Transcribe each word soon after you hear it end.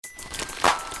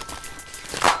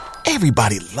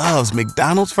Everybody loves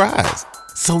McDonald's fries.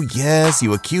 So yes,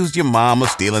 you accused your mom of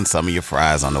stealing some of your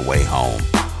fries on the way home.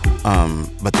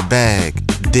 But the bag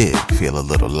did feel a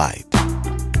little light.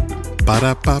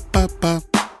 Ba-da-ba-ba-ba.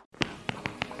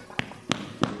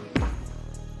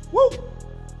 Woo!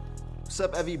 What's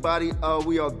up, everybody?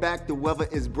 We are back. The weather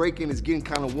is breaking. It's getting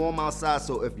kind of warm outside.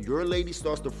 So if your lady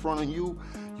starts to front on you,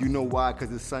 you know why,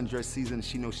 because it's sundress season and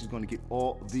she knows she's going to get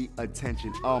all the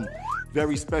attention.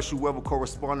 Very special weather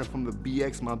correspondent from the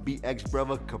BX, my BX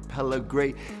brother, Capella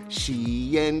Gray.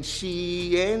 She.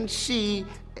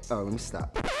 Let me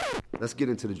stop. Let's get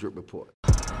into the drip report.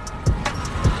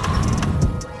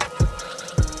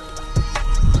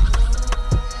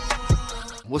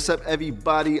 What's up,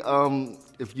 everybody?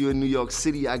 If you're in New York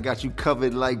City, I got you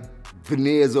covered like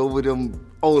veneers over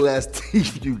them old ass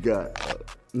teeth you got.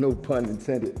 No pun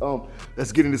intended.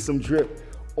 Let's get into some drip.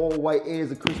 All white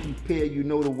ears, a crispy pair. You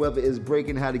know the weather is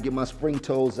breaking. How to get my spring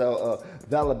toes out.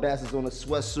 Valabasses on a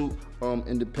sweatsuit.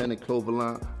 Independent clover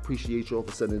line. Appreciate y'all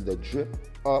for sending the drip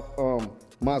up.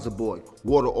 Mazza boy,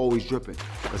 water always dripping.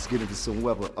 Let's get into some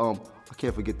weather. I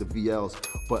can't forget the VLs,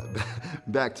 but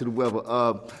back to the weather.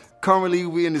 Currently,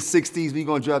 we're in the 60s. We're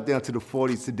going to drop down to the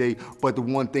 40s today. But the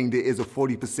one thing, there is a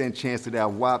 40% chance of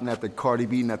that WAP, not the Cardi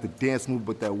B, not the dance move,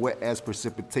 but that wet-ass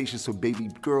precipitation. So,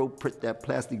 baby girl, put that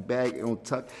plastic bag on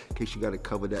tuck in case you got to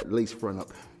cover that lace front up.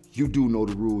 You do know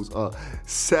the rules.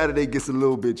 Saturday gets a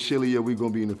little bit chillier. We're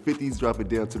going to be in the 50s, drop it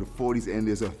down to the 40s, and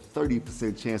there's a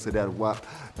 30% chance of that WAP.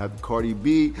 Not the Cardi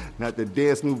B, not the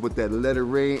dance move, but that let it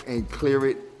rain and clear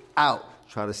it out.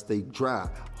 Try to stay dry.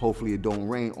 Hopefully it don't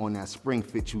rain on that spring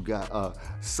fit you got.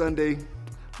 Sunday,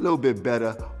 a little bit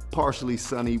better. Partially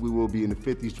sunny. We will be in the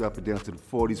 50s, drop it down to the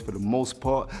 40s for the most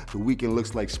part. The weekend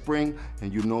looks like spring,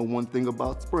 and you know one thing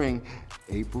about spring,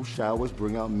 April showers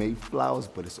bring out May flowers,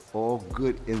 but it's all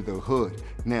good in the hood.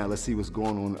 Now let's see what's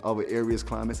going on in other areas,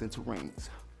 climates, and terrains.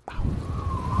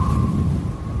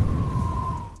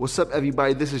 What's up,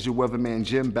 everybody? This is your weatherman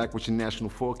Jim, back with your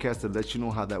national forecast to let you know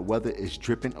how that weather is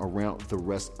dripping around the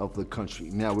rest of the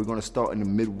country. Now we're going to start in the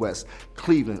Midwest.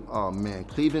 Cleveland, oh man,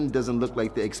 Cleveland doesn't look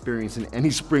like they're experiencing any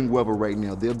spring weather right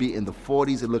now. They'll be in the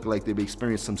 40s. It looks like they'll be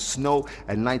experiencing some snow.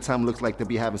 At nighttime, it looks like they'll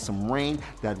be having some rain.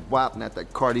 That WAP, not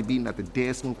that Cardi B, not the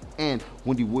dance move, and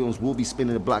Wendy Williams will be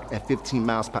spinning the block at 15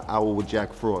 miles per hour with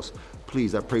Jack Frost.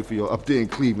 Please, I pray for y'all up there in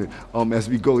Cleveland. As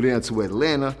we go down to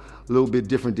Atlanta, a little bit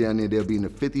different down there. They'll be in the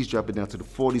 50s, drop it down to the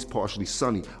 40s, partially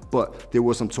sunny. But there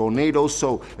were some tornadoes,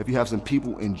 so if you have some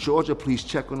people in Georgia, please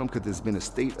check on them because there's been a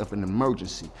state of an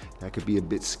emergency. That could be a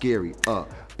bit scary.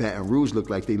 Baton Rouge look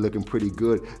like they looking pretty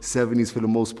good. 70s for the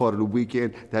most part of the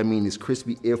weekend. That means it's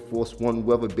crispy Air Force One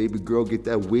weather. Baby girl, get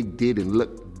that wig did and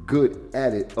look good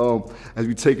at it. As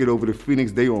we take it over to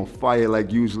Phoenix, they on fire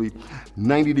like usually.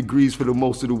 90 degrees for the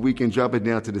most of the weekend, drop it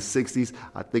down to the 60s.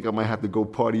 I think I might have to go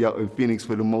party out in Phoenix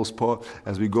for the most part.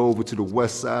 As we go over to the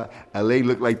west side, LA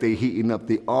look like they heating up.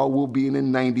 They all will be in the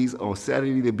 90s. On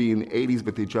Saturday, they'll be in the 80s,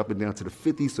 but they drop it down to the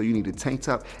 50s, so you need a tank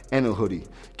top and a hoodie.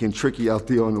 Getting tricky out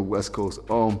there on the west coast.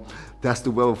 That's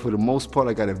the weather for the most part.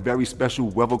 I got a very special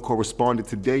weather correspondent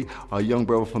today, a young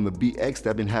brother from the BX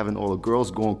that been having all the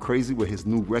girls going crazy with his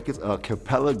new records,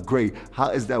 Capella Gray. How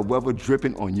is that weather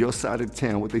dripping on your side of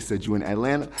town? What they said, you in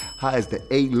Atlanta? How is the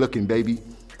A looking, baby?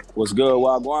 What's good,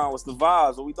 Wagwan? What's the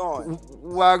vibes? What we doing?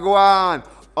 Wagwan.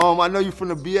 I know you from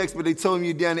the BX, but they told me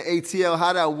you down in ATL.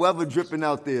 How that weather dripping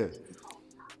out there?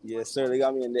 Yes, sir. They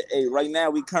got me in the 8. Right now,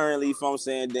 we currently, you know what I'm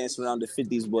saying, dancing around the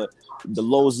 50s, but the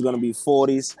lows is going to be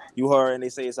 40s. You heard, and they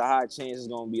say it's a high chance it's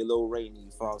going to be a little rainy, you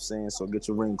know what I'm saying? So get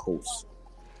your raincoats.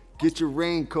 Get your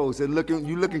raincoats. And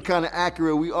you looking kind of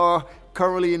accurate. We are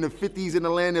currently in the 50s in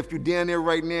Atlanta. If you're down there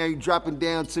right now, you're dropping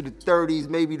down to the 30s,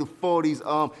 maybe the 40s,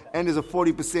 and there's a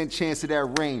 40% chance of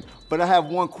that rain. But I have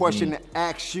one question to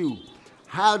ask you.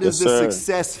 How does the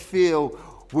success feel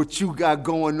what you got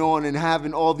going on and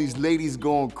having all these ladies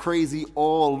going crazy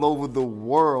all over the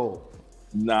world?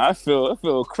 Nah, I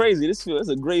feel crazy. It's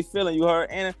a great feeling, you heard.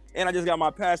 And I just got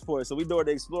my passport, so we doing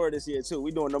the Explorer this year too.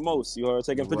 We doing the most, you heard.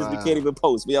 Taking pictures we can't even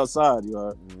post. We outside, you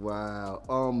heard.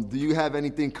 Wow. Do you have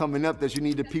anything coming up that you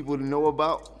need the people to know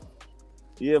about?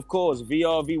 Yeah, of course.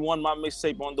 VRV1, my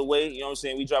mixtape on the way. You know what I'm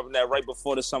saying? We dropping that right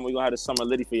before the summer. We gonna have the summer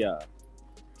litty for y'all.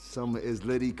 Summer is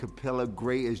litty. Capella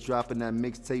Gray is dropping that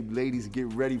mixtape. Ladies,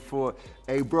 get ready for it.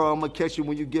 Hey, bro, I'm going to catch you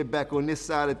when you get back on this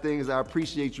side of things. I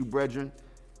appreciate you, brethren.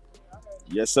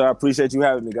 Yes, sir. I appreciate you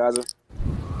having me, guys.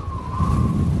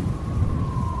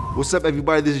 What's up,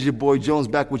 everybody? This is your boy Jones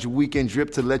back with your weekend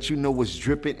drip to let you know what's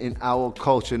dripping in our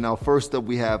culture. Now, first up,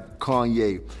 we have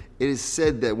Kanye. It is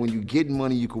said that when you get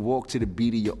money, you can walk to the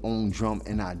beat of your own drum,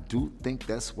 and I do think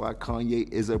that's why Kanye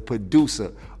is a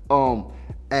producer.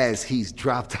 as he's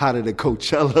dropped out of the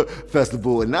Coachella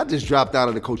Festival. And not just dropped out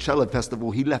of the Coachella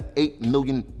Festival, he left $8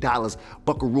 million,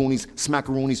 buckaroonies,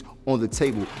 smackaroonies on the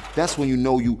table. That's when you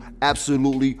know you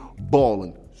absolutely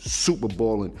balling, super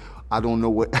balling. I don't know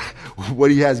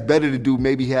what he has better to do.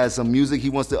 Maybe he has some music he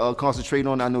wants to concentrate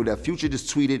on. I know that Future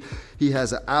just tweeted he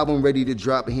has an album ready to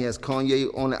drop, and he has Kanye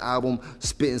on the album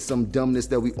spitting some dumbness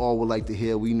that we all would like to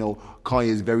hear. We know Kanye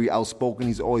is very outspoken.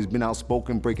 He's always been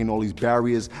outspoken, breaking all these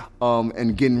barriers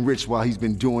and getting rich while he's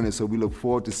been doing it. So we look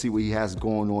forward to see what he has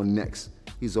going on next.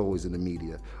 He's always in the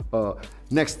media.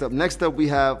 Next up we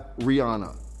have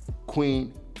Rihanna,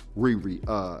 Queen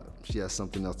Riri. She has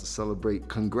something else to celebrate.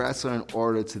 Congrats are in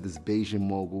order to this Bayesian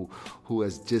mogul who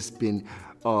has just been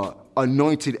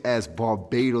anointed as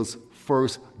Barbados'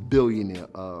 first billionaire.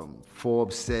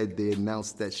 Forbes said they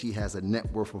announced that she has a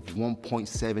net worth of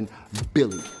 $1.7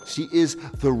 billion. She is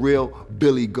the real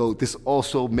Billy Goat. This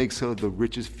also makes her the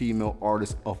richest female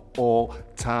artist of all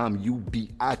time. You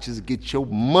biatches, get your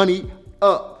money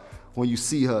up. When you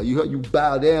see her, you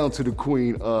bow down to the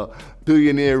queen.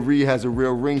 Billionaire Ree has a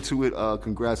real ring to it.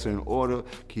 Congrats are in order.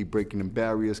 Keep breaking them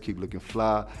barriers, keep looking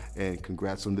fly, and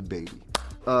congrats on the baby.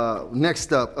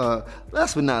 Next up,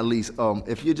 last but not least,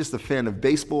 if you're just a fan of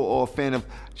baseball or a fan of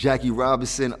Jackie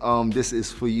Robinson, this is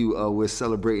for you. We're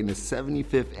celebrating the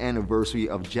 75th anniversary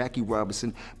of Jackie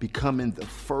Robinson becoming the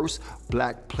first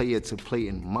black player to play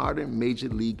in modern Major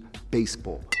League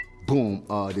Baseball. Boom.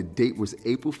 The date was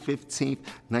April 15th,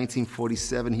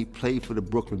 1947. He played for the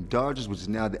Brooklyn Dodgers, which is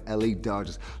now the LA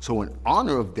Dodgers. So in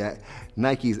honor of that,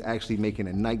 Nike is actually making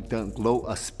a Nike Dunk Low,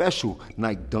 a special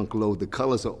Nike Dunk Low. The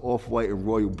colors are off-white and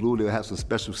royal blue. They'll have some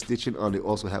special stitching. They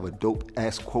also have a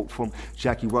dope-ass quote from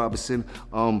Jackie Robinson.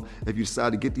 If you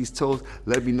decide to get these toes,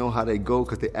 let me know how they go,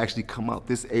 because they actually come out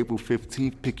this April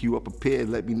 15th. Pick you up a pair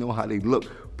and let me know how they look.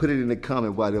 Put it in the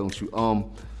comment, why don't you?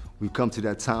 We've come to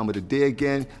that time of the day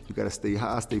again. You gotta stay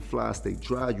high, stay fly, stay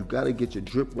dry. You gotta get your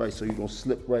drip right so you don't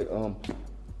slip right.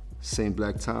 Same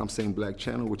black time, same black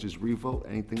channel, which is Revo.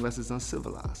 Anything less is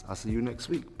uncivilized. I'll see you next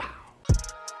week. Pow.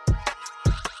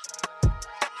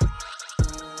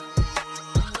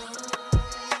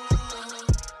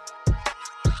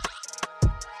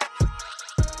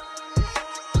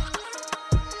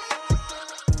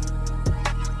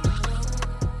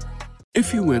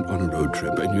 If you went on a road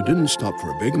trip and you didn't stop for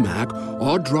a Big Mac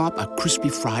or drop a crispy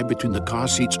fry between the car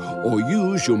seats or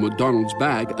use your McDonald's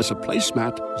bag as a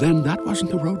placemat, then that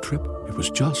wasn't a road trip. It was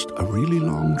just a really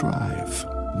long drive.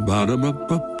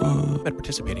 Ba-da-ba-ba-ba. At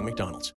participating McDonald's.